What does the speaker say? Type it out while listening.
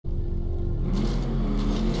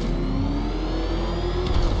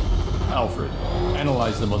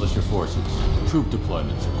Analyze the militia forces, troop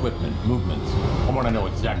deployments, equipment, movements. I want to know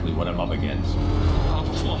exactly what I'm up against. I'll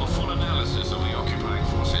perform a full analysis of the occupying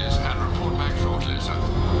forces and report back shortly, sir.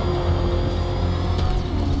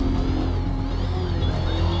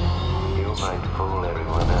 You might fool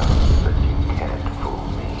everyone else, but you can't fool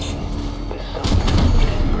me. There's something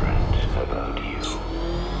different about you.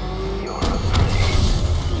 You're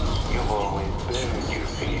afraid. You've always buried your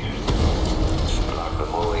fears. Lock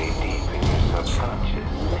them away deep in your subconscious.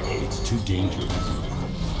 It's too dangerous.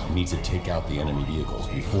 I need to take out the enemy vehicles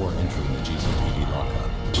before entering the GCPD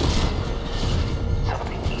lockup.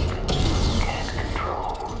 Something even you can't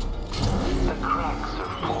control. The cracks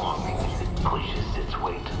are forming as it pushes its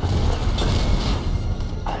way to the surface.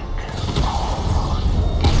 I can almost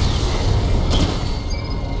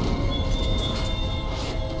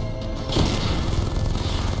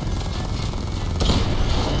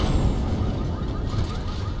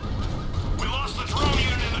We lost the drone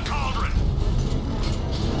unit in the cauldron!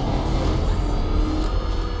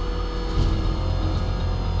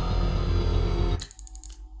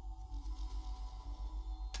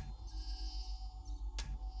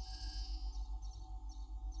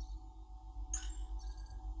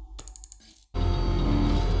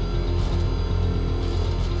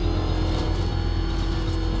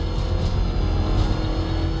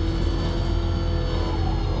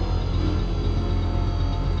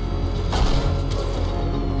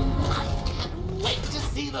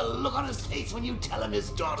 The look on his face when you tell him his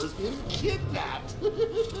daughter's been kidnapped.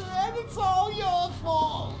 And it's all your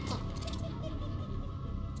fault.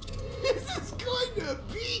 This is going to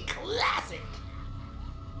be classic.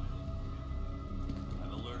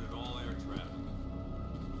 I've alerted all air traffic.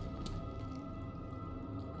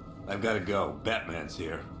 I've got to go. Batman's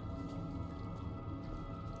here.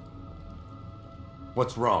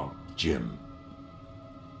 What's wrong? Jim,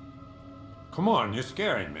 Come on, you're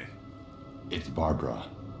scaring me. it's Barbara.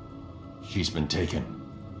 She's been taken.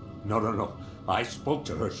 No. I spoke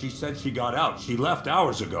to her. She said she got out. She left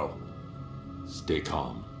hours ago. Stay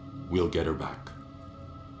calm. We'll get her back.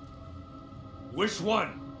 Which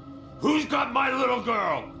one? Who's got my little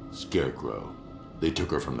girl? Scarecrow. They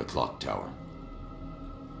took her from the clock tower.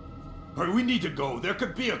 Hurry, we need to go. There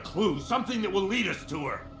could be a clue, something that will lead us to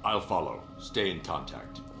her. I'll follow. Stay in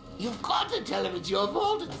contact. You've got to tell him it's your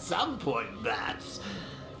fault at some point, Bats.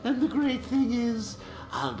 And the great thing is,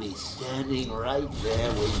 I'll be standing right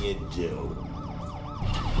there when you do.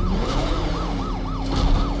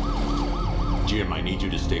 Jim, I need you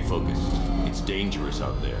to stay focused. It's dangerous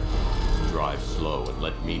out there. Drive slow and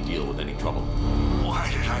let me deal with any trouble. Why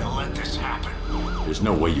did I let this happen? There's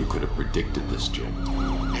no way you could have predicted this, Jim.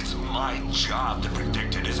 It's my job to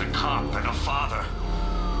predict it as a cop and a father.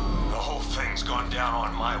 The whole thing's gone down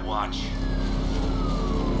on my watch.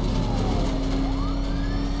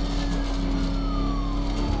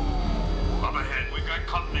 Up ahead, we've got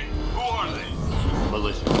company. Who are they?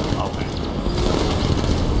 Militia, I'll handle it.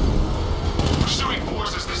 Pursuing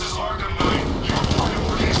forces, this is Arkham 9. Your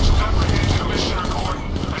priority is to apprehend Commissioner Gordon.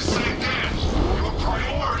 I say again, your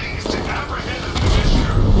priority is to apprehend the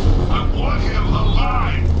Commissioner. I want him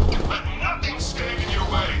alive. Let nothing stand in your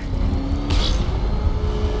way.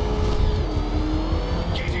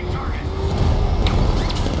 Engaging target.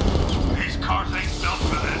 These cars ain't built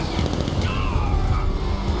for this.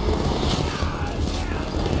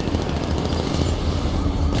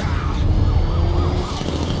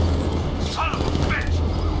 Son of a bitch!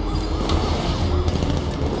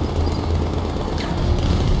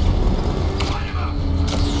 Line him up.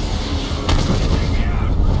 Take me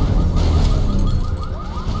out.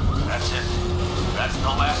 That's it. That's the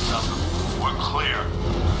last of them. We're clear.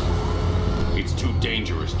 It's too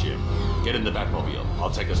dangerous, Jim. Get in the Batmobile.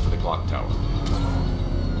 I'll take us to the clock tower.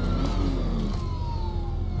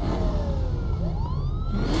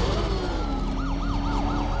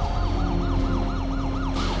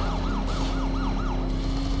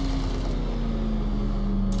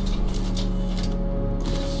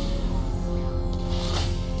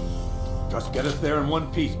 Just get us there in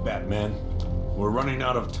one piece, Batman. We're running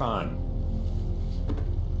out of time.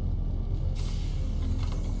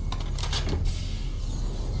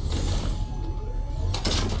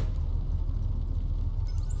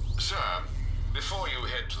 Sir, before you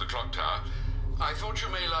head to the clock tower, I thought you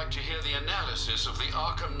may like to hear the analysis of the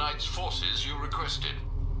Arkham Knight's forces you requested.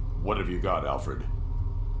 What have you got, Alfred?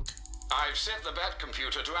 I've set the Bat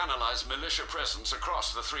computer to analyze militia presence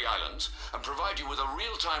across the 3 islands and provide you with a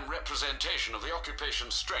real-time representation of the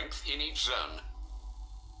occupation's strength in each zone.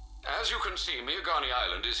 As you can see, Miagani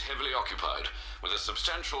Island is heavily occupied, with a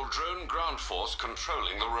substantial drone ground force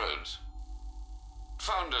controlling the roads.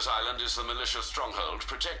 Founders Island is the militia stronghold,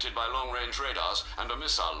 protected by long-range radars and a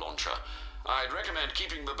missile launcher. I'd recommend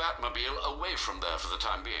keeping the Batmobile away from there for the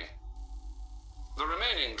time being. The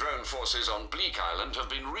remaining drone forces on Bleak Island have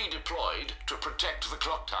been redeployed to protect the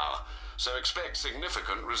clock tower, so expect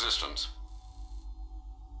significant resistance.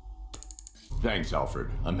 Thanks, Alfred.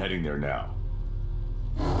 I'm heading there now.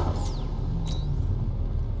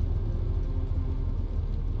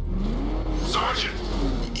 Sergeant!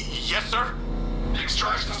 Yes, sir?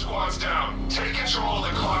 Extraction squad's down. Take control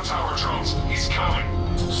of the clock tower drones. He's coming.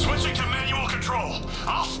 Switching to manual control.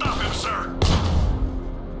 I'll stop him, sir.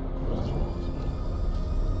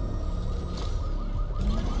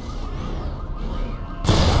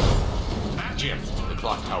 Jim, the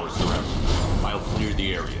clock tower's surrounded. I'll clear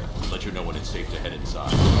the area. Let you know when it's safe to head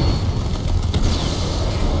inside.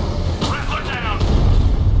 Rattler down!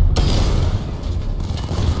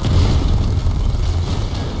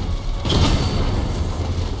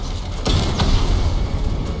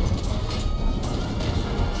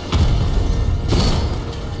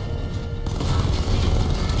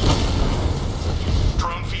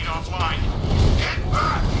 Drone feed offline. Get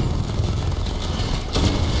back!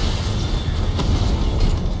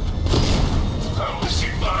 I only see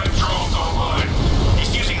 5 drones online.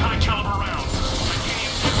 He's using high-caliber rounds.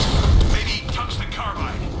 Titanium tipped. Maybe tungsten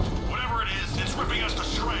carbide. Whatever it is, it's ripping us to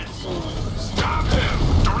shreds. Stop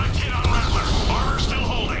him! Direct hit on Rattler. Armor still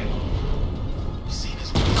holding.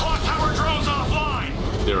 Clock tower drones offline!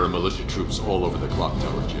 There are militia troops all over the clock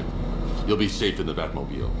tower, Jim. You'll be safe in the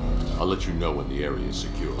Batmobile. I'll let you know when the area is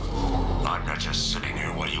secure. I'm not just sitting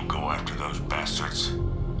here while you go after those bastards.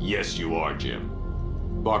 Yes, you are, Jim.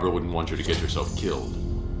 Barbara wouldn't want you to get yourself killed.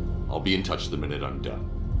 I'll be in touch the minute I'm done.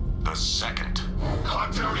 The second.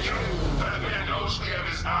 Clock tower unit. That man knows we have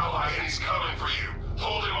his ally and he's coming for you.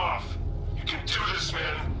 Hold him off. You can do this,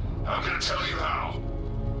 man. I'm gonna tell you how.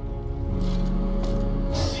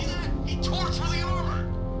 See that? He tore through the armor.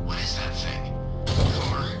 What is that thing?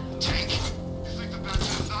 Car? Tank? You think the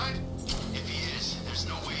bat's inside? If he is, there's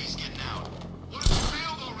no way he's getting out. What if he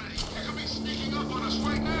failed already? He could be sneaking up on us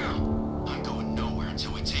right now. I'm going nowhere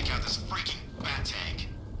until we take out this freaking bat tank.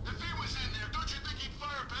 If he was in there, don't you think he'd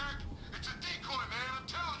fire back? It's a decoy, man, I'm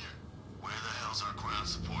telling you. Where the hell's our ground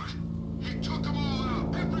support? He took them all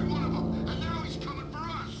out, every one of them, and now he's coming for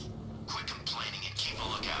us. Quit complaining and keep a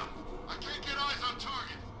lookout. I can't get eyes on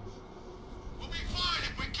target. We'll be fine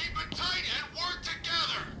if we keep it tight and work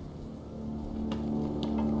together.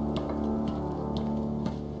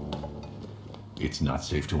 It's not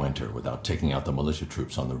safe to enter without taking out the militia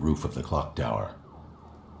troops on the roof of the clock tower.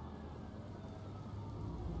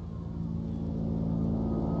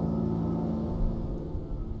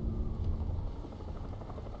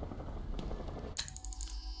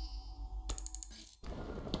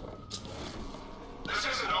 This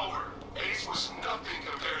isn't over. Ace was nothing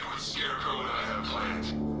compared to what Scarecrow and I have planned.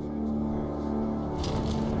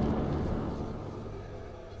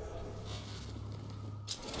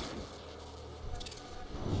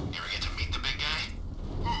 You ever get to meet the big guy?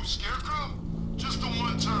 Who, Scarecrow? Just the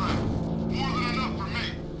one time. More than enough for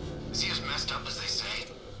me. Is he as messed up as they say?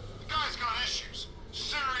 The guy's got issues.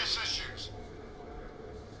 Serious issues.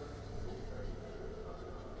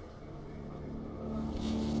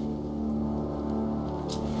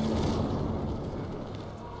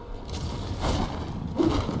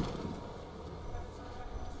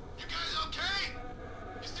 You guys okay?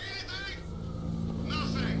 You see anything?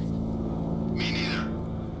 Nothing. Me neither.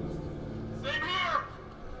 Same here.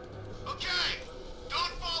 Okay,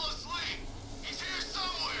 don't fall asleep. He's here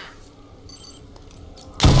somewhere.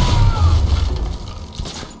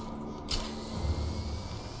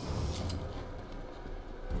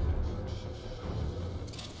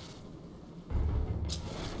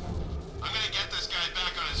 I'm gonna get this guy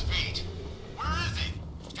back on his feet. Where is he?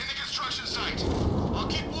 In the construction site. I'll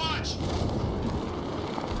keep watch.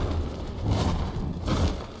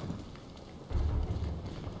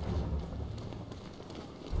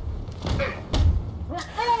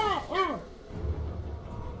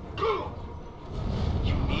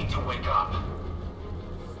 You need to wake up.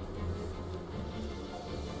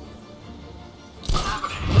 What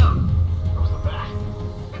happened to him? It was the bat.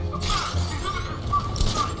 It's the bat. He's in the construction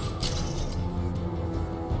site.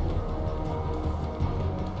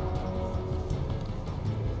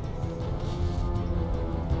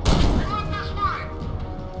 He went this way.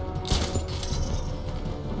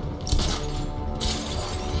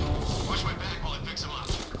 Push my back while I fix him up.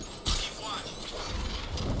 Keep watch.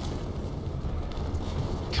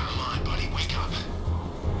 Come on, buddy, wake up.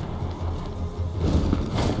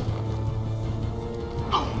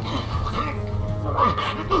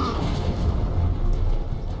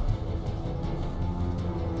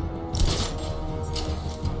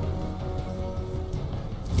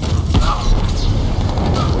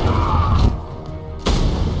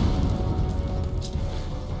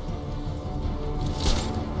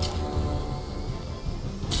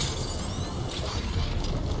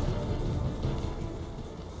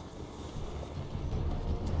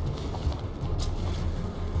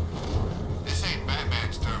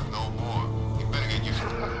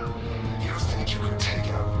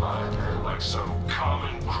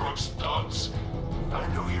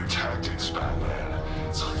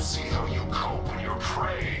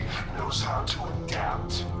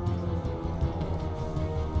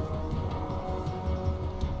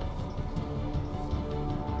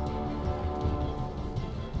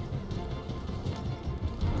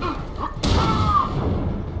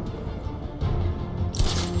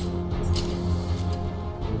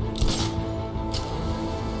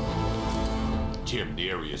 Jim, the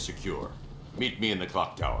area is secure. Meet me in the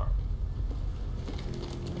clock tower.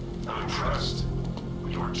 I'm impressed.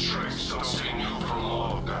 Your tricks don't save you from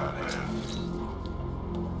all, Batman.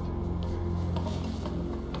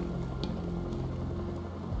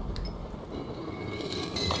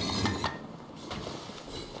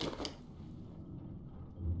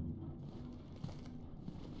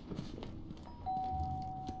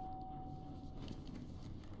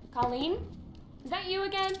 Colleen? Is that you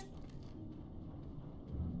again?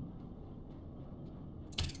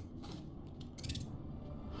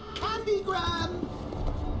 Candygram!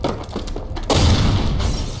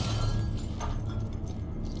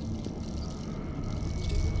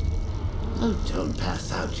 Oh, don't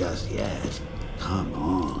pass out just yet. Come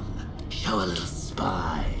on. Show a little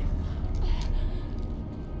spine.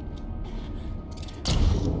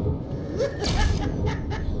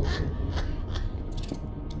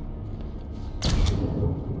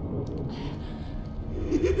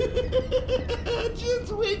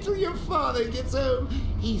 Just wait till your father gets home.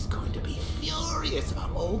 He's going to be furious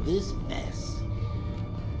about all this mess.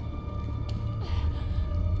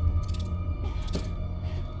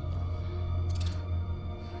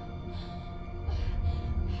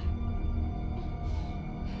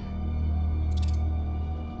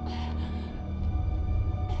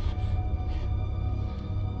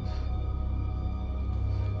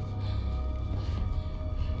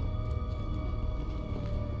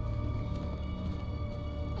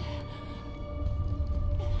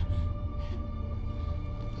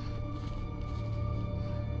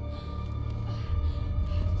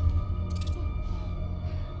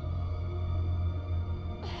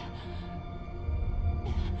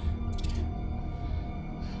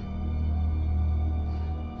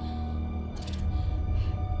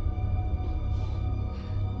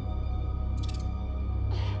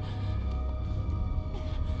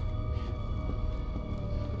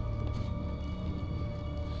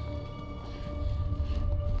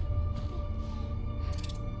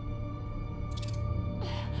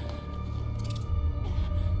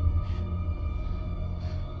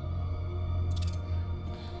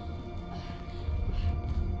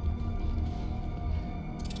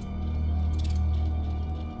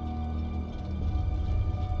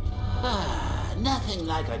 Nothing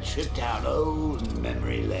like a trip down old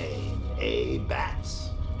memory lane, eh, Bats?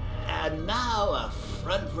 And now a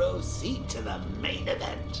front row seat to the main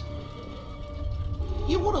event.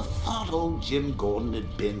 You would have thought old Jim Gordon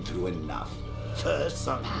had been through enough. First,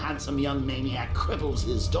 some handsome young maniac cripples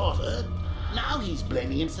his daughter. Now he's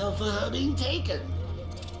blaming himself for her being taken.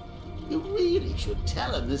 You really should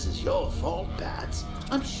tell him this is your fault, Bats.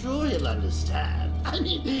 I'm sure he'll understand. I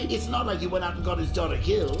mean, it's not like you went out and got his daughter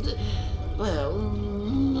killed. Well,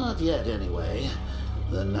 not yet anyway.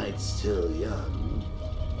 The night's still young.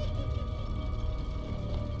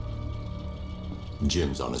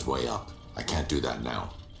 Jim's on his way up. I can't do that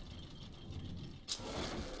now.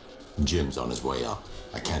 Jim's on his way up.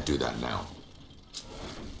 I can't do that now.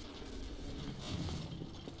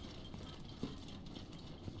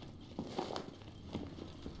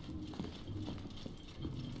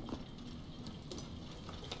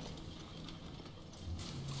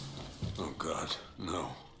 Oh, God, no.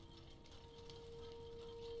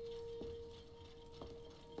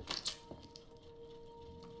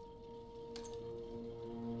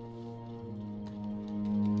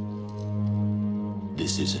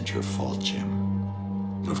 This isn't your fault, Jim.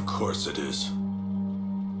 Of course it is.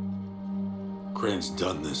 Crane's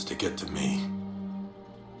done this to get to me.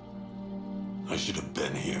 I should have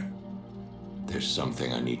been here. There's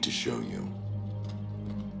something I need to show you.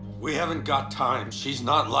 We haven't got time. She's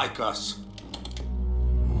not like us.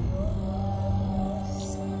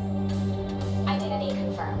 Identity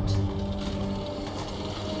confirmed.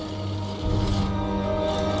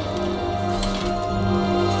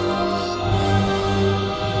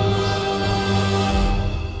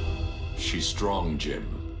 She's strong, Jim.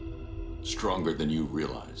 Stronger than you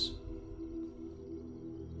realize.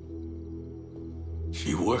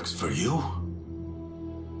 She works for you?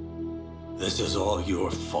 This is all your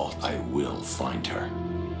fault. I will find her.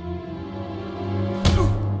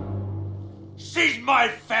 She's my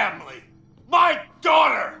family! My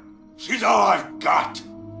daughter! She's all I've got!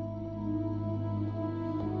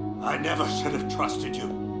 I never should have trusted you.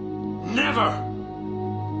 Never!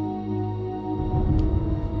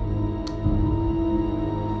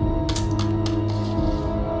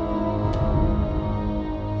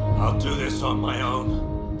 I'll do this on my own.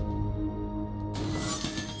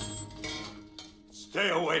 Stay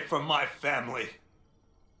away from my family.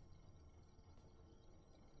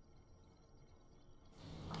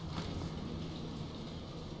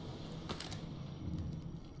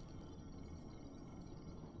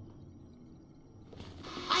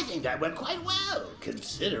 think that went quite well,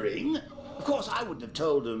 considering. Of course, I wouldn't have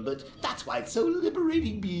told him, but that's why it's so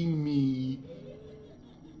liberating being me.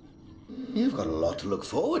 You've got a lot to look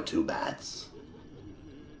forward to, Bats.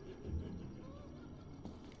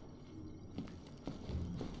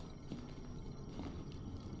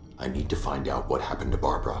 I need to find out what happened to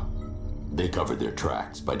Barbara. They covered their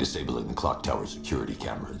tracks by disabling the clock tower security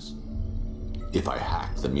cameras. If I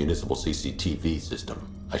hack the municipal CCTV system,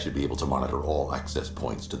 I should be able to monitor all access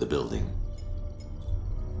points to the building.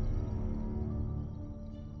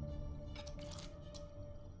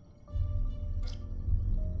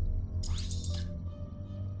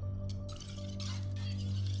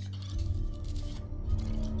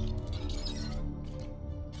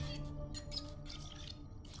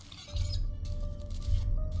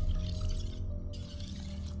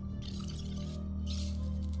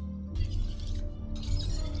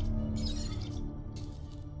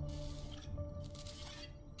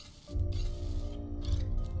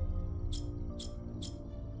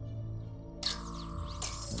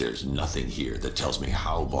 There's nothing here that tells me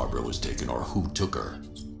how Barbara was taken or who took her.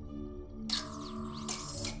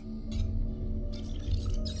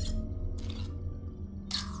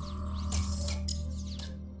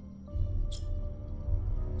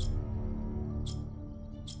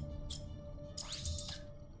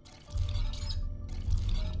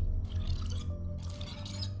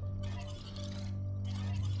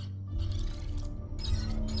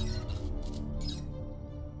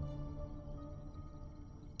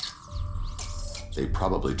 They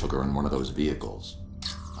probably took her in one of those vehicles.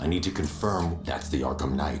 I need to confirm that's the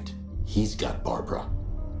Arkham Knight. He's got Barbara.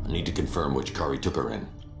 I need to confirm which car he took her in.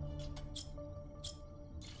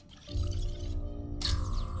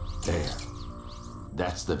 There.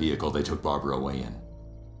 That's the vehicle they took Barbara away in.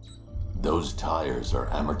 Those tires are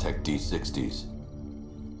Amertech D60s.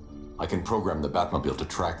 I can program the Batmobile to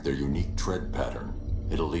track their unique tread pattern.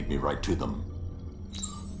 It'll lead me right to them.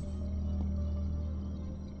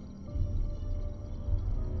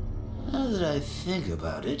 Now that I think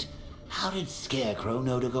about it, how did Scarecrow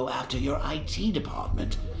know to go after your IT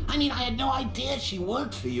department? I mean, I had no idea she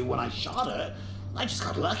worked for you when I shot her. I just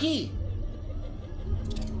got lucky.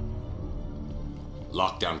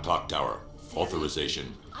 Lockdown clock tower.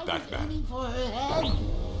 Authorization. Batman. Aiming for her head.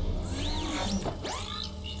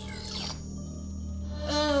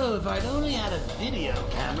 Oh, if I'd only had a video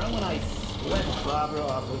camera when I swept Barbara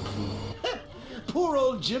off her feet. Poor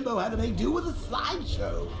old Jimbo had to make do with a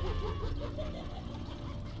slideshow.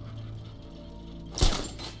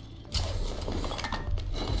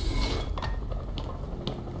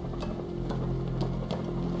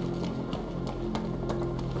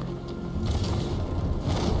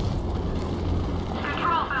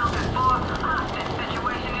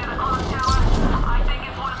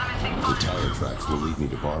 Tracks will lead me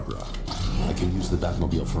to Barbara. I can use the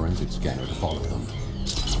Batmobile forensic scanner to follow them.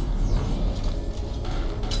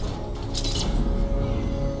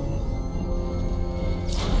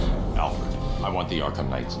 Alfred, I want the Arkham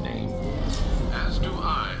Knight's name. As do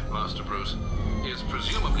I, Master Bruce. He has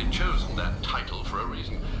presumably chosen that title for a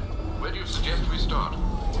reason. Where do you suggest we start?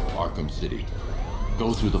 Arkham City.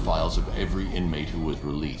 Go through the files of every inmate who was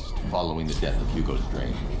released following the death of Hugo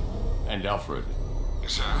Strange. And Alfred.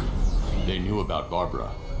 Sir? They knew about Barbara.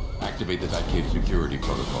 Activate the Batcave security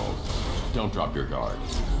protocols. Don't drop your guard.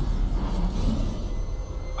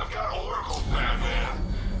 I've got Oracle, Batman.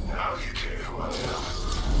 Now you care who I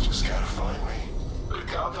am. Just gotta find me. But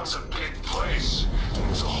Gotham's a big place, and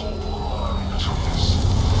there's a whole army between us.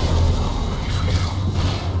 I'm ready for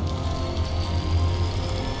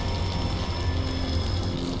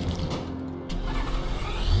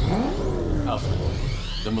you. Alfred,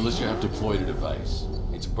 the militia have deployed a device.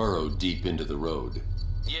 It's burrowed deep into the road.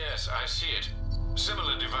 Yes, I see it.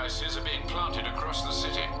 Similar devices are being planted across the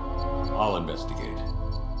city. I'll investigate.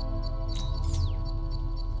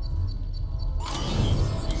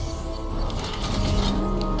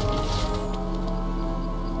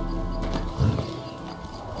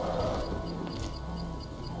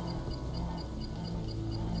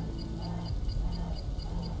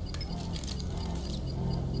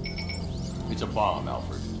 It's a bomb,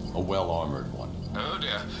 Alfred. A well-armored one. Oh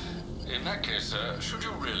dear. In that case, should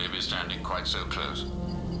you really be standing quite so close?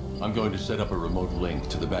 I'm going to set up a remote link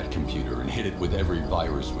to the Bat computer and hit it with every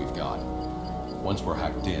virus we've got. Once we're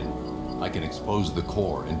hacked in, I can expose the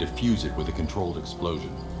core and defuse it with a controlled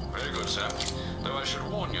explosion. Very good, sir. Though I should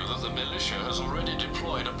warn you that the militia has already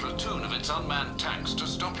deployed a platoon of its unmanned tanks to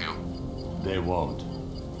stop you. They won't.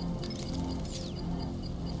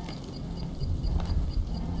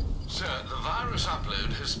 Sir, the virus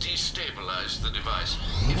upload has destabilized the device.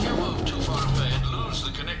 If you move too far away and lose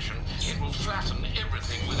the connection, it will flatten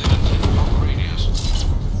everything within a 10-block radius.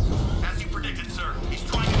 As you predicted, sir, he's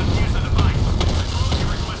trying to defuse the device. The drones you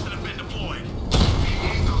requested have been deployed. We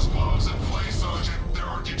need those bombs in place, Sergeant. They're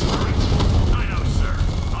our deterrent. I know, sir.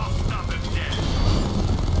 I'll stop him dead.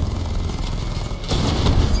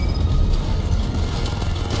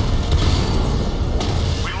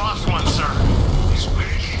 We lost one, sir. He's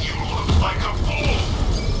making you look like a fool.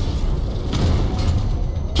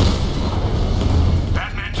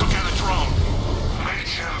 Batman took out a drone. Make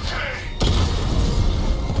him pay.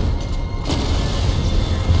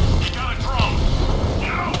 He got a drone.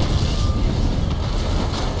 No!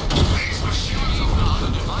 These machines Believe not, the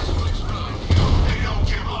device will explode. they don't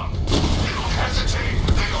give up. They don't hesitate.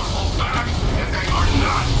 They don't hold back. And they are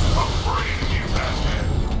not afraid of you, Batman.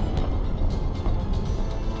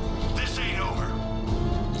 This ain't over.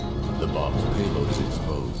 The bomb's payload is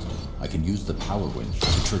exposed. I can use the power winch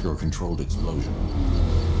to trigger a controlled explosion.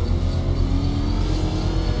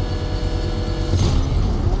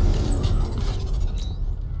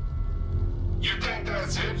 You think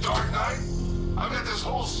that's it, Dark Knight? I've got this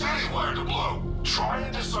whole city wired to blow. Try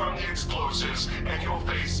and disarm the explosives, and you'll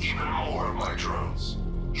face even more of my drones.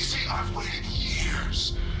 You see, I've waited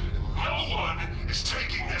years. No one is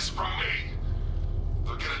taking this from me.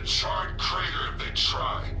 They'll get a charred crater if they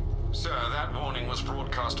try. Sir, that warning was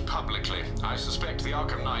broadcast publicly. I suspect the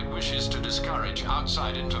Arkham Knight wishes to discourage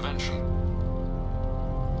outside intervention.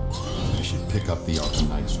 I should pick up the Arkham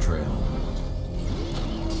Knight's trail.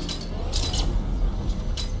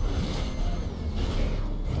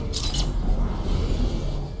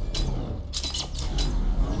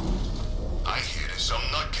 I hear there's some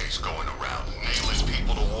nutcase going around, nailing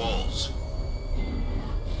people to walls.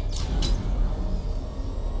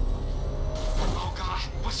 Oh, God.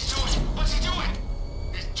 What's he doing? What's he doing?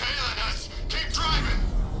 He's tailing us. Keep driving.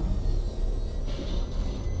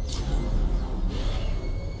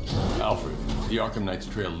 Alfred, the Arkham Knight's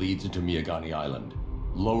trail leads into Miyagani Island.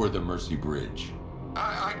 Lower the Mercy Bridge.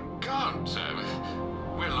 I can't, sir.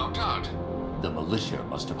 We're locked out. The militia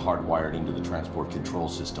must have hardwired into the transport control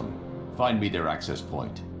system. Find me their access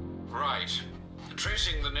point. Right.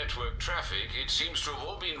 Tracing the network traffic, it seems to have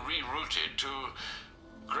all been rerouted to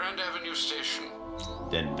Grand Avenue Station.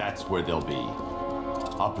 Then that's where they'll be.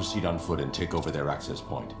 I'll proceed on foot and take over their access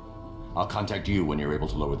point. I'll contact you when you're able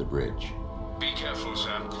to lower the bridge. Be careful,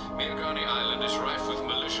 sir. Miyagani Island is rife with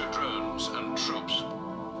militia drones and troops.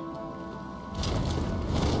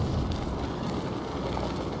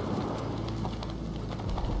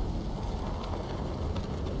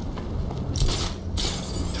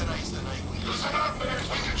 Tonight's the night we listen up, man.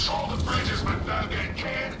 We control the bridges, but Batman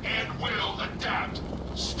can and will adapt.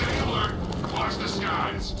 Stay alert. Watch the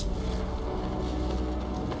skies.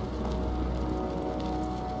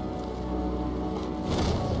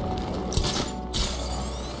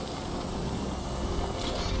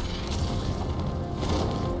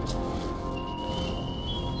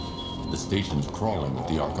 The station's crawling with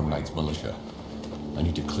the Arkham Knight's militia. I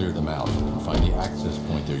need to clear them out and find the access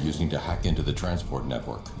point they're using to hack into the transport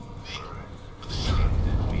network.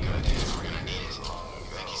 We got this. We're gonna need it. You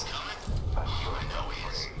think he's coming? Oh, I know he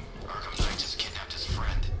is. Arkham Knight just kidnapped his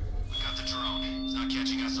friend. We got the drone. He's not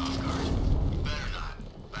catching us off guard. He better not.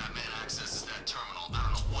 Batman accesses that terminal.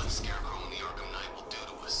 I don't know what Scarecrow and the Arkham Knight will do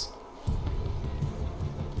to us.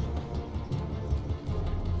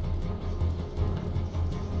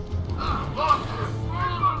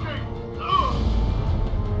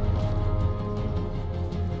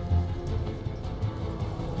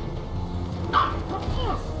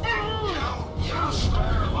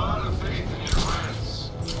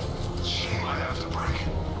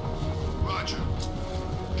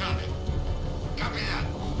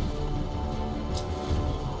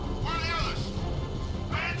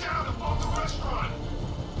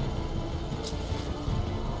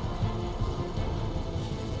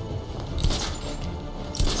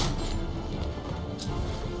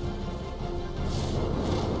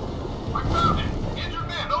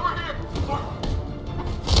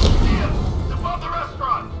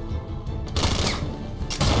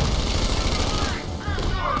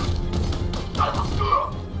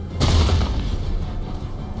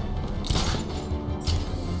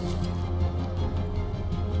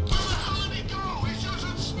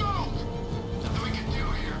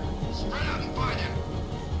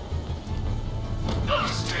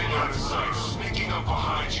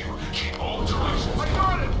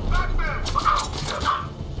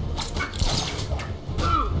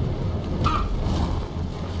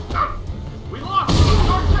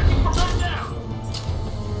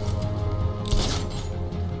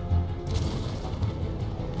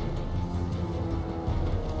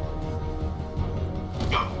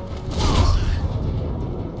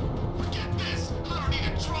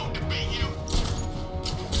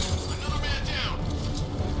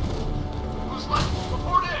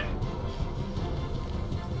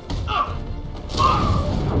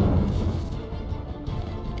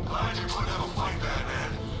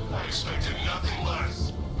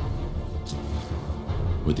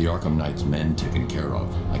 With the Arkham Knight's men taken care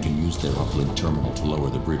of, I can use their uplink terminal to lower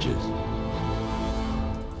the bridges.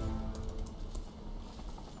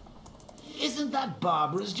 Isn't that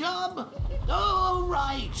Barbara's job? Oh,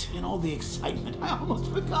 right. In all the excitement, I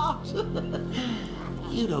almost forgot.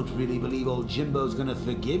 You don't really believe old Jimbo's gonna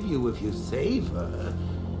forgive you if you save her.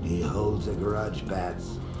 He holds a grudge,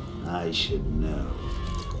 Bats. I should know.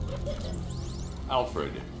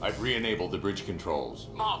 Alfred, I've re-enabled the bridge controls.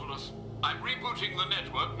 Marvelous. I'm rebooting the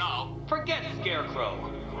network now. Forget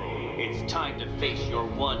Scarecrow. It's time to face your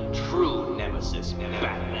one true nemesis,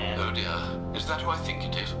 Batman. Oh dear. Is that who I think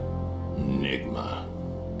it is? Enigma.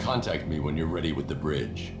 Contact me when you're ready with the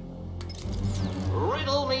bridge.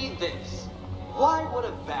 Riddle me this. Why would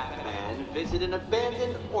a Batman visit an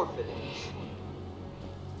abandoned orphanage?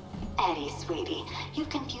 Eddie, sweetie, you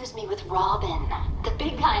confused me with Robin. The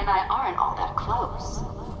big guy and I aren't all that close.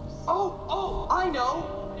 Oh, I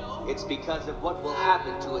know. It's because of what will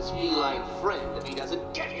happen to his feline friend if he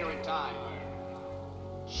doesn't get here in time.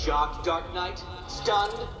 Shocked, Dark Knight?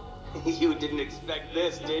 Stunned? You didn't expect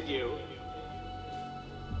this, did you?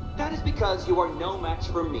 That is because you are no match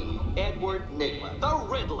for me, Edward Nigma, the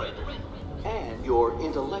Riddler, and your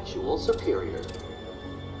intellectual superior.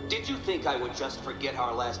 Did you think I would just forget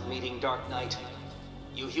our last meeting, Dark Knight?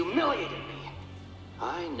 You humiliated me.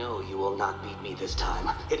 I know you will not beat me this time.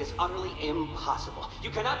 It is utterly impossible. You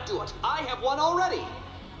cannot do it. I have won already.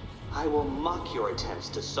 I will mock your attempts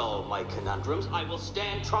to solve my conundrums. I will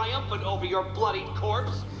stand triumphant over your bloodied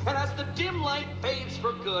corpse. And as the dim light fades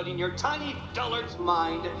for good in your tiny dullard's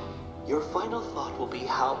mind, your final thought will be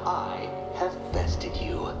how I have bested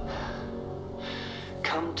you.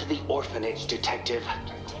 Come to the orphanage, detective,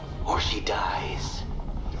 or she dies.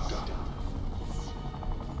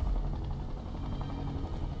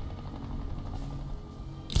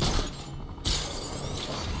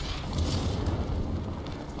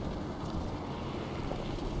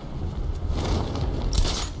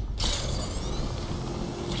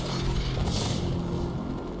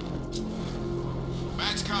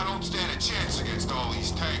 Batman don't stand a chance against all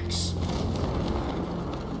these tanks.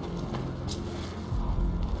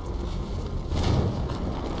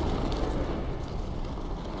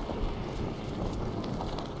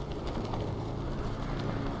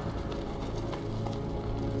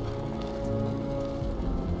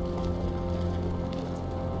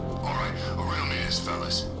 Alright, riddle me this,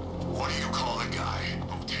 fellas. What do you call the guy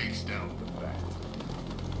who takes down the bat?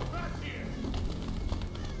 Back here!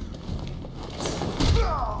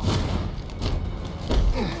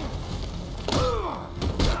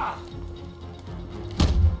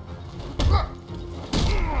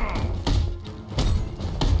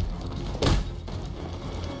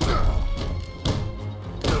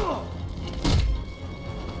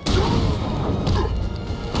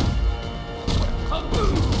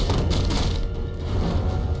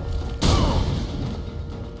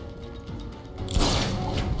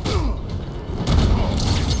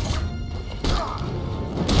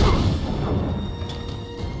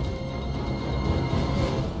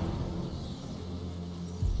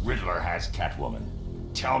 Riddler has Catwoman.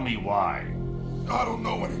 Tell me why. I don't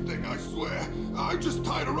know anything, I swear. I just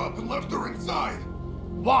tied her up and left her inside.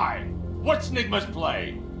 Why? What's Nigma's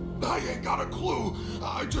play? I ain't got a clue.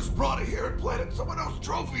 I just brought her here and planted someone else's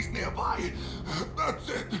trophies nearby. That's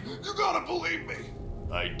it. You gotta believe me.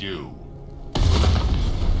 I do.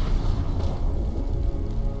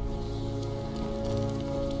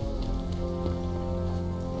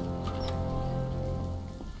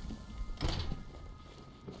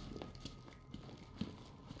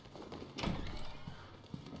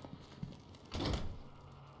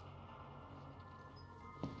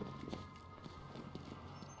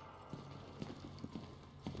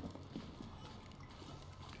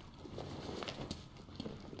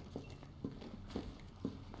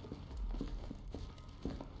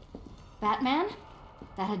 Batman?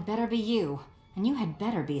 That had better be you, and you had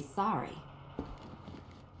better be sorry.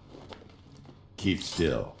 Keep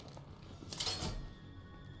still.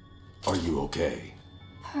 Are you okay?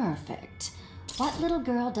 Perfect. What little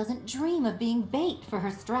girl doesn't dream of being bait for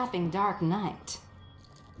her strapping Dark Knight?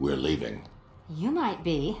 We're leaving. You might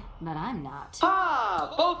be, but I'm not.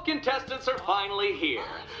 Ah, both contestants are finally here.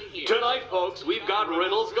 Tonight, folks, we've got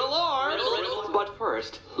riddles galore. But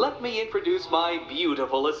first, let me introduce my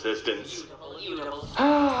beautiful assistants.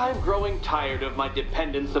 I'm growing tired of my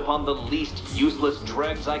dependence upon the least useless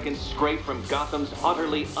dregs I can scrape from Gotham's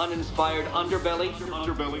utterly uninspired underbelly.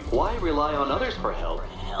 Why rely on others for help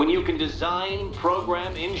when you can design,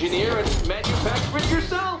 program, engineer, and manufacture it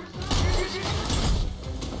yourself?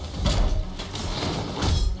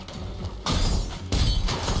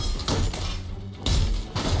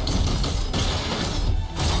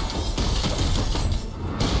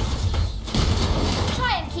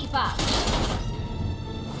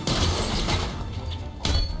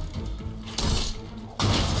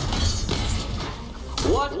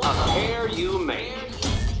 A pair you make.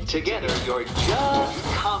 Together, you're just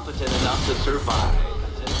competent enough to survive.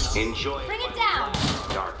 Enjoy. Bring it down.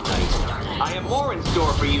 Dark Knight. I have more in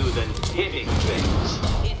store for you than hitting things.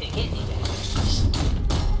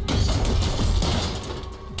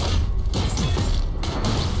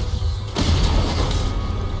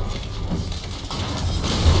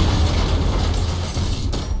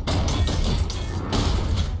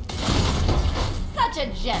 Such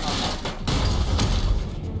a gentleman.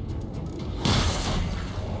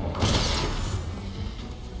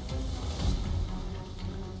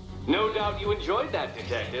 No doubt you enjoyed that,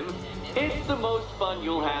 Detective. It's the most fun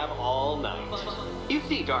you'll have all night. You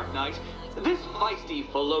see, Dark Knight, this feisty,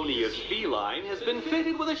 felonious feline has been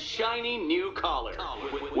fitted with a shiny new collar.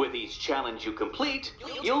 With each challenge you complete,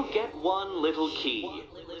 you'll get one little key.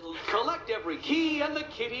 Collect every key and the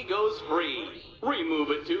kitty goes free. Remove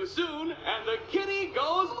it too soon and the kitty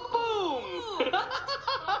goes boom!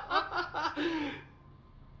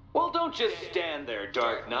 Well, don't just stand there,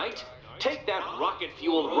 Dark Knight. Take that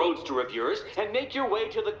rocket-fueled roadster of yours and make your way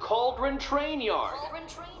to the Cauldron Train Yard.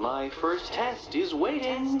 My first test is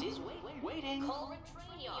waiting.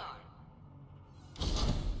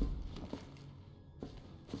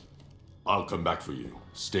 I'll come back for you.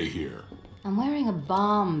 Stay here. I'm wearing a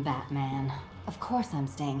bomb, Batman. Of course I'm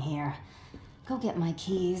staying here. Go get my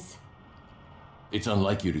keys. It's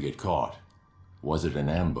unlike you to get caught. Was it an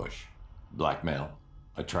ambush? Blackmail?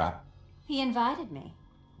 A trap? He invited me.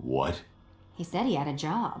 What? He said he had a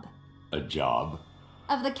job. A job?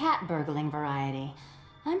 Of the cat burgling variety.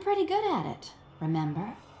 I'm pretty good at it,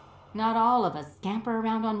 remember? Not all of us scamper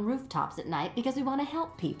around on rooftops at night because we want to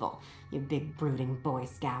help people, you big brooding Boy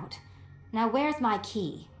Scout. Now where's my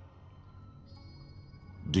key?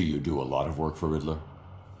 Do you do a lot of work for Riddler?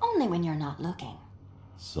 Only when you're not looking.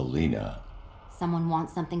 Selina. Someone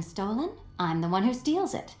wants something stolen? I'm the one who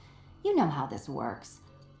steals it. You know how this works.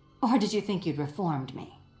 Or did you think you'd reformed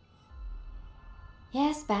me?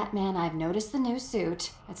 Yes, Batman, I've noticed the new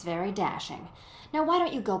suit. It's very dashing. Now why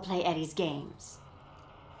don't you go play Eddie's games?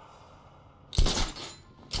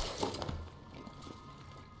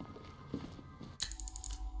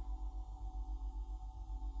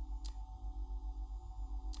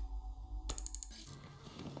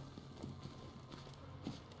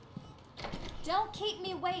 Don't keep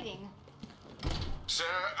me waiting. Sir,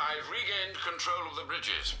 I've regained control of the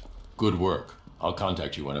bridges. Good work. I'll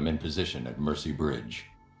contact you when I'm in position at Mercy Bridge.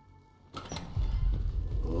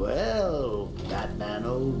 Well, Batman,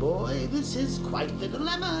 old boy, this is quite the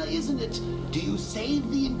dilemma, isn't it? Do you save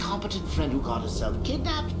the incompetent friend who got herself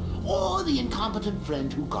kidnapped, or the incompetent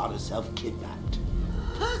friend who got herself kidnapped?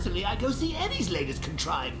 Personally, I'd go see Eddie's latest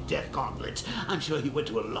contrived death gauntlet. I'm sure he went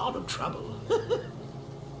to a lot of trouble.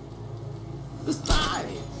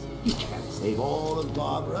 Besides, you can't save all of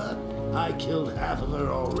Barbara. I killed half of her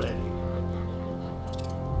already.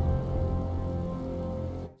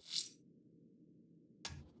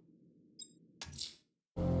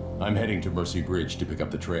 I'm heading to Mercy Bridge to pick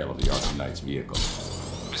up the trail of the Arkham Knight's vehicle.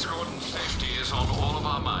 Miss Gordon's safety is on all of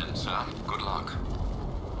our minds, sir. Good luck.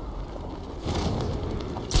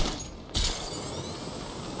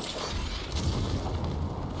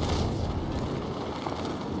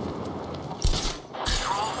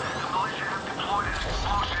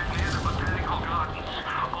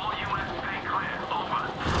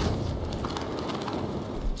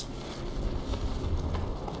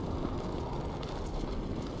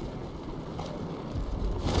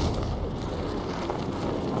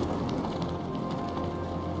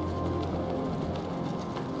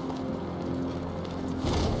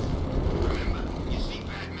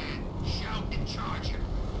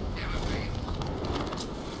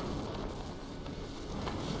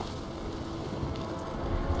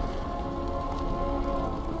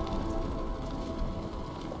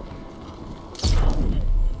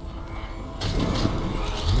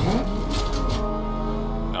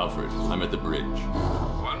 I'm at the bridge.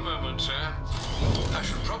 One moment, sir. I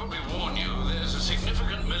should probably warn you, there's a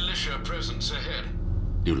significant militia presence ahead.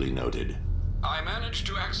 Duly noted. I managed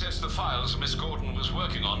to access the files Miss Gordon was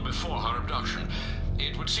working on before her abduction.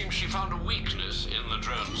 It would seem she found a weakness in the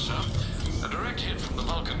drones, sir. A direct hit from the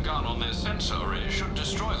Vulcan gun on their sensor array should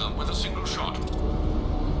destroy them with a single shot.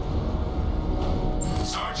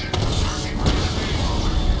 Sergeant, Mercy Bridge is being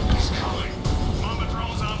over. He's coming. Bomber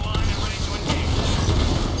drones online and ready to engage.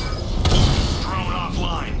 Drone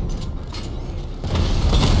offline.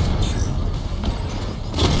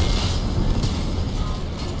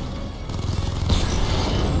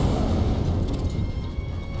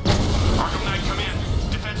 Arkham Knight, come in.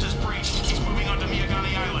 Defense is breached. He's moving onto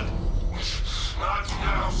Miyagani Island. Not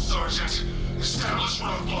now, Sergeant. Establish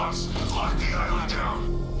roadblocks. Lock the island down.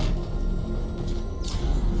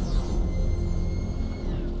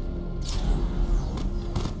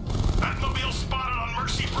 Batmobile spotted on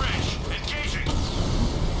Mercy Bridge. Engaging.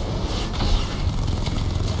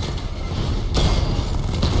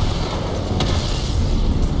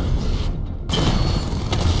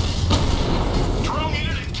 Drone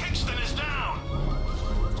unit in Kingston is down.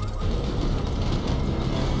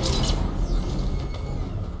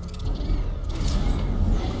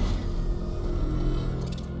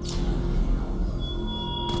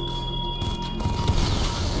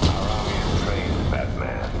 Our army is trained,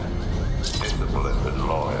 Batman. Disciplined and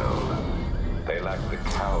loyal. They lack the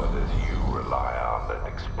cowardice you rely on and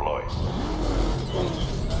exploit.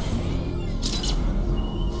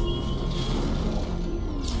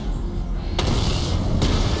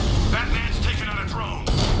 Batman's taken out a drone.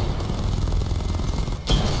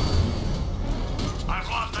 I've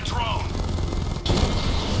lost the drone.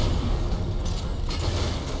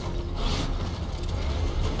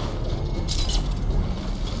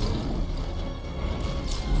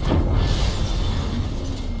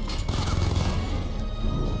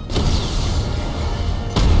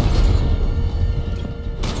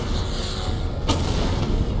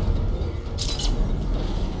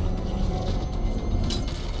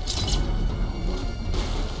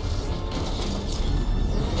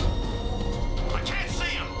 I can't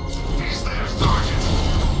see him. He's there, Sergeant.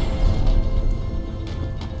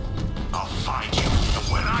 I'll find you, and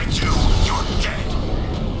when I do, you're dead.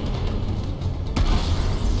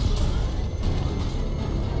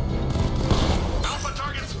 Alpha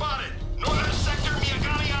target spotted. Northern sector,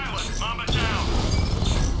 Miyagani Island. Mamba down.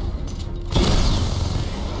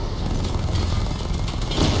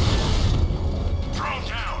 Drone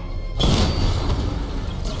down.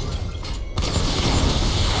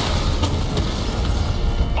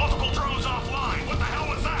 Multiple drones offline. What the hell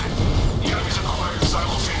was that? The enemy's acquired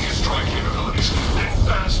simultaneous strike capabilities. And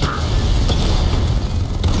faster.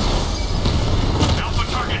 Alpha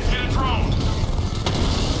target hit a drone.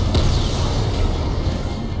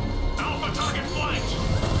 Alpha target flanked.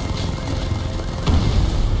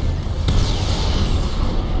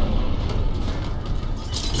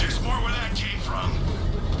 There's more where that came from.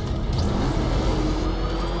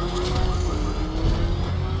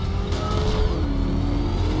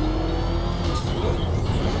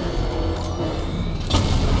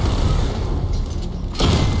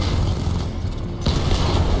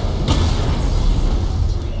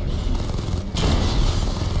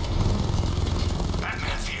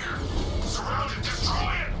 Batman's here. Surround it.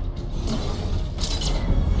 Destroy it.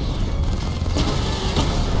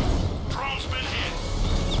 Drone's been hit.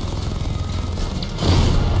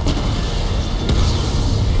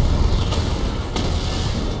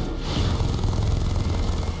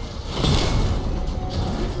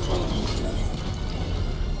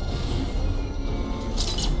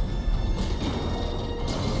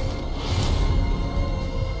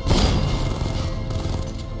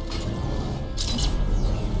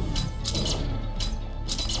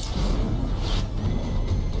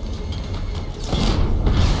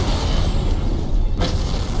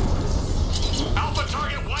 Alpha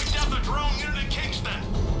target wiped out the drone unit in Kingston.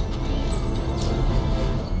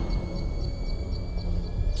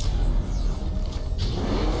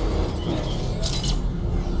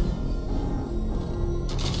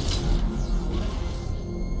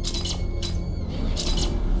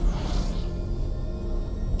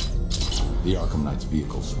 The Arkham Knight's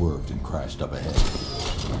vehicle swerved and crashed up ahead.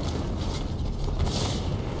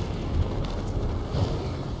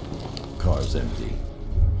 Car's empty.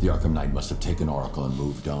 The Arkham Knight must have taken Oracle and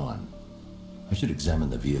moved on. I should examine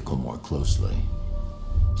the vehicle more closely.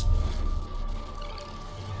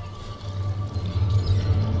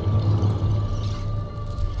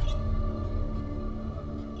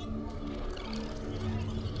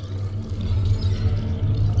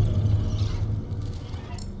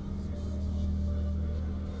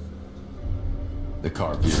 The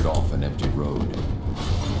car veered off an empty road.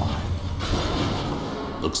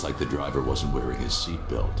 Looks like the driver wasn't wearing his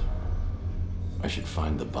seatbelt. I should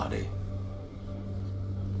find the body.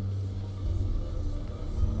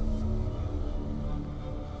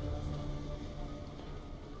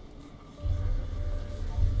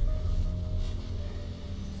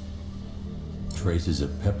 Traces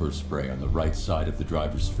of pepper spray on the right side of the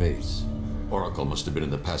driver's face. Oracle must have been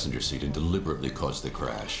in the passenger seat and deliberately caused the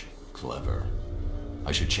crash. Clever.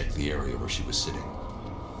 I should check the area where she was sitting.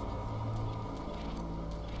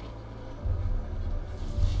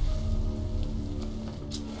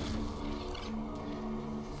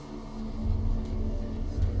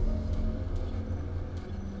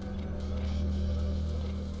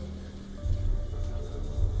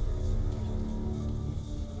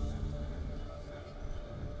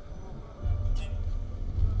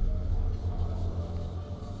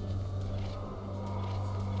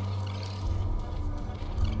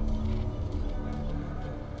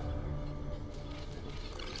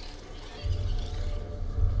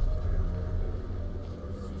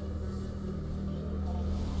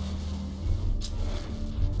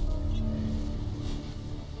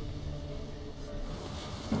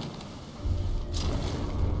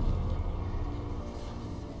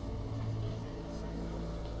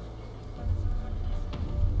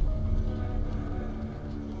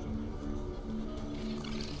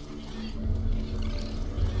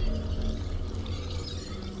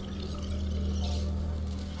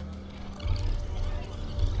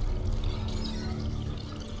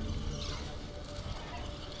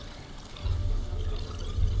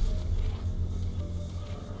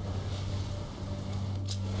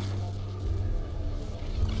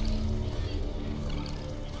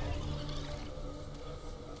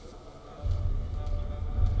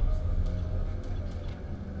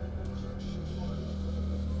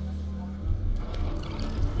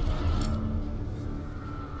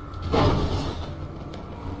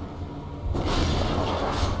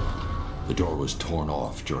 The door was torn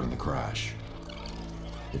off during the crash.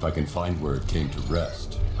 If I can find where it came to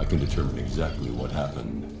rest, I can determine exactly what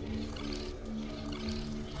happened.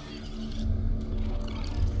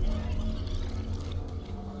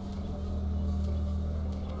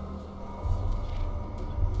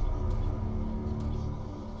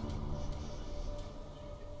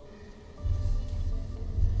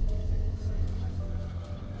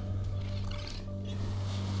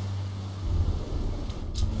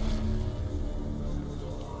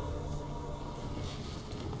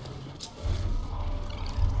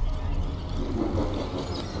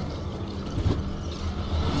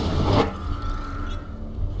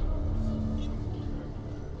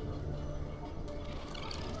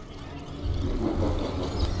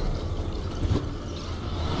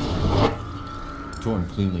 Torn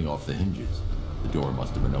cleanly off the hinges. The door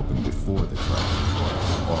must have been opened before the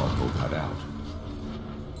crash. Oracle got out.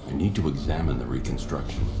 I need to examine the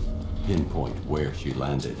reconstruction, pinpoint where she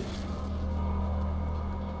landed.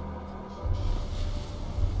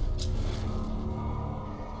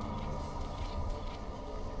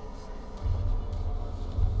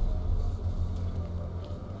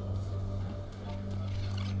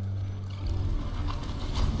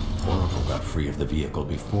 Oracle got free of the vehicle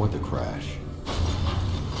before the crash.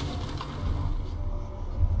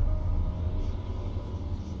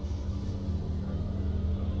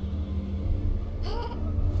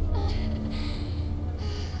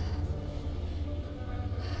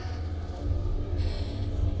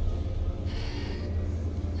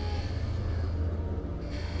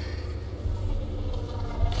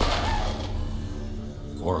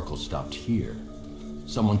 Oracle stopped here.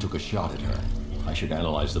 Someone took a shot at her. I should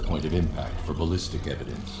analyze the point of impact for ballistic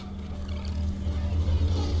evidence.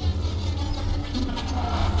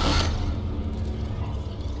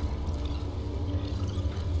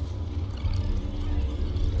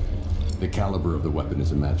 The caliber of the weapon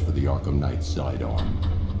is a match for the Arkham Knight's sidearm.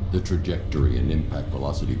 The trajectory and impact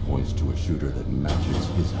velocity points to a shooter that matches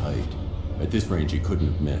his height. At this range, he couldn't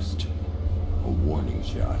have missed. A warning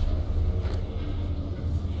shot.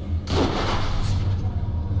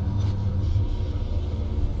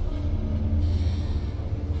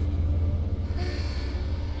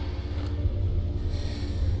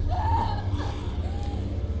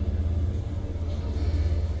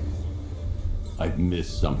 I've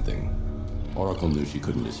missed something. Oracle knew she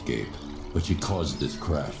couldn't escape, but she caused this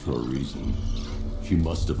crash for a reason. She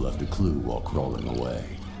must have left a clue while crawling away.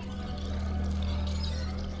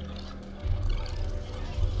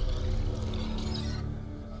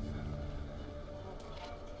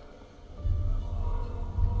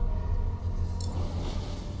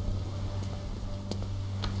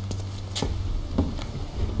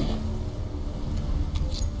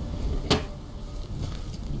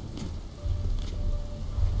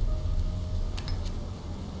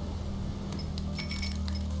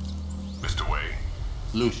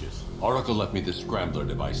 Lucius, Oracle left me the scrambler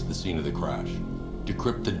device at the scene of the crash.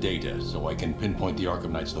 Decrypt the data so I can pinpoint the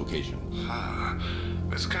Arkham Knight's location.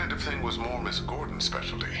 This kind of thing was more Miss Gordon's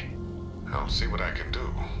specialty. I'll see what I can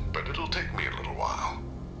do, but it'll take me a little while.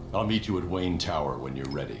 I'll meet you at Wayne Tower when you're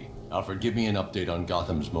ready. Alfred, give me an update on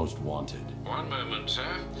Gotham's Most Wanted. One moment,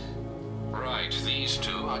 sir. Right, these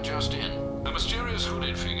two are just in. A mysterious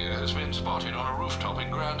hooded figure has been spotted on a rooftop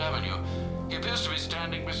in Grand Avenue. He appears to be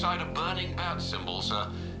standing beside a burning bat symbol, sir.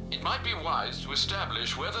 It might be wise to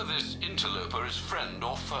establish whether this interloper is friend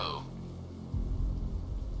or foe.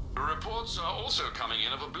 Reports are also coming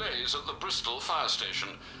in of a blaze at the Bristol fire station.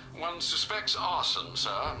 One suspects arson,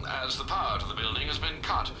 sir, as the power to the building has been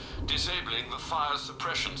cut, disabling the fire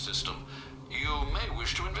suppression system. You may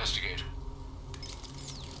wish to investigate.